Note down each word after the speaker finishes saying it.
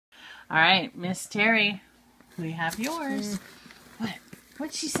All right, Miss Terry, we have yours. What?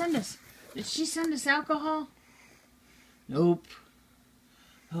 What'd she send us? Did she send us alcohol? Nope.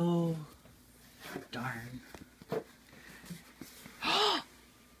 Oh, darn.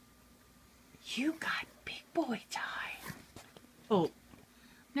 You got big boy tie. Oh,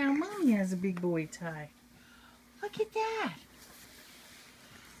 now Mommy has a big boy tie. Look at that.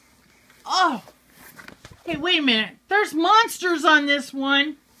 Oh. Hey, wait a minute. There's monsters on this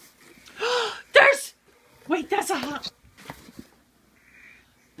one. Wait, that's a hot...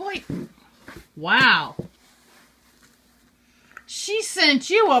 Boy. Wow. She sent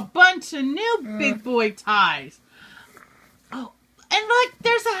you a bunch of new big boy ties. Oh, and look,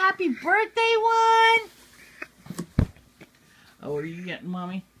 there's a happy birthday one. Oh, are you getting,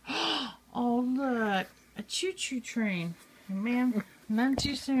 Mommy? Oh, look. A choo-choo train. And man, none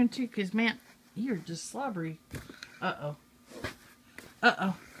too soon, too, because, man, you're just slobbery. Uh-oh.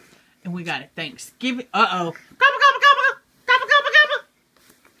 Uh-oh. And we got it. Thanksgiving. Uh-oh. Gobble, gobble, gobble. Gobble, gobble,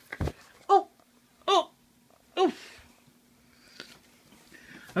 gobble. Oh. Oh. Oof.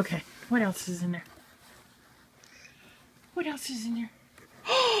 Okay. What else is in there? What else is in there?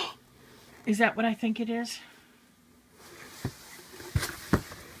 Is that what I think it is?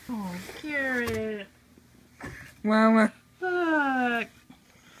 Oh, Garrett. Mama. Look.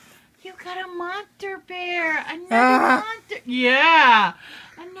 You got a monster bear. Another monster. Yeah.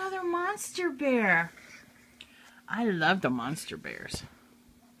 Another monster bear. I love the monster bears.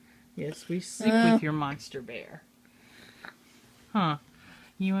 Yes, we sleep with your monster bear. Huh.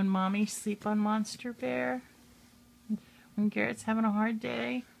 You and Mommy sleep on monster bear? When Garrett's having a hard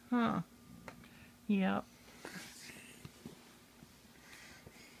day? Huh. Yep.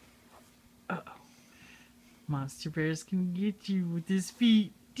 Uh-oh. Monster bears can get you with his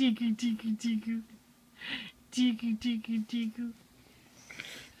feet. Tiku, tiku, tiku. Tiku, tiku, tiku.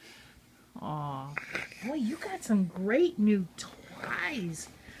 Aw. Boy, you got some great new ties.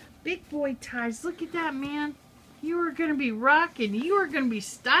 Big boy ties. Look at that, man. You are going to be rocking. You are going to be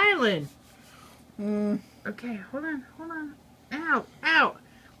styling. Okay, hold on, hold on. Ow, ow.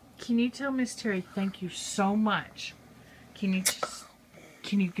 Can you tell Miss Terry thank you so much? Can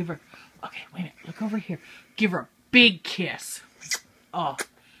you give her... Okay, wait a minute. Look over here. Give her a big kiss. Oh.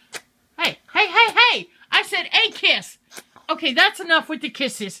 Hey, hey, hey, hey! I said a kiss. Okay, that's enough with the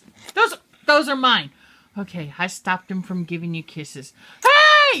kisses. Those are mine. Okay, I stopped him from giving you kisses.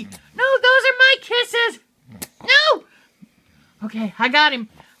 Hey! No, those are my kisses. No! Okay, I got him.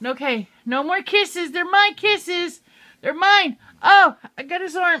 Okay, no more kisses. They're my kisses. They're mine. Oh, I got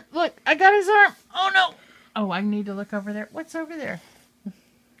his arm. Look, I got his arm. Oh, no. Oh, I need to look over there. What's over there?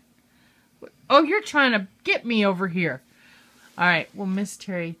 Oh, you're trying to get me over here. All right. Well, Miss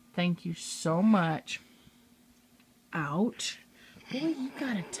Terry, thank you so much. Ouch. Boy, you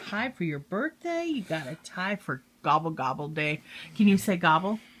got a tie for your birthday. You got a tie for Gobble Gobble Day. Can you say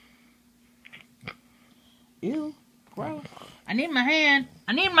gobble? Ew. Gross. I need my hand.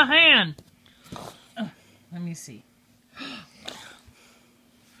 I need my hand. Let me see.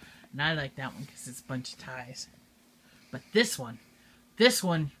 And I like that one because it's a bunch of ties. But this one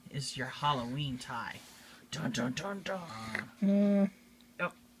is your Halloween tie. Dun, dun, dun, dun.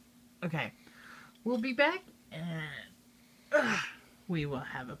 Oh, okay. We'll be back and we will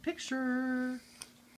have a picture.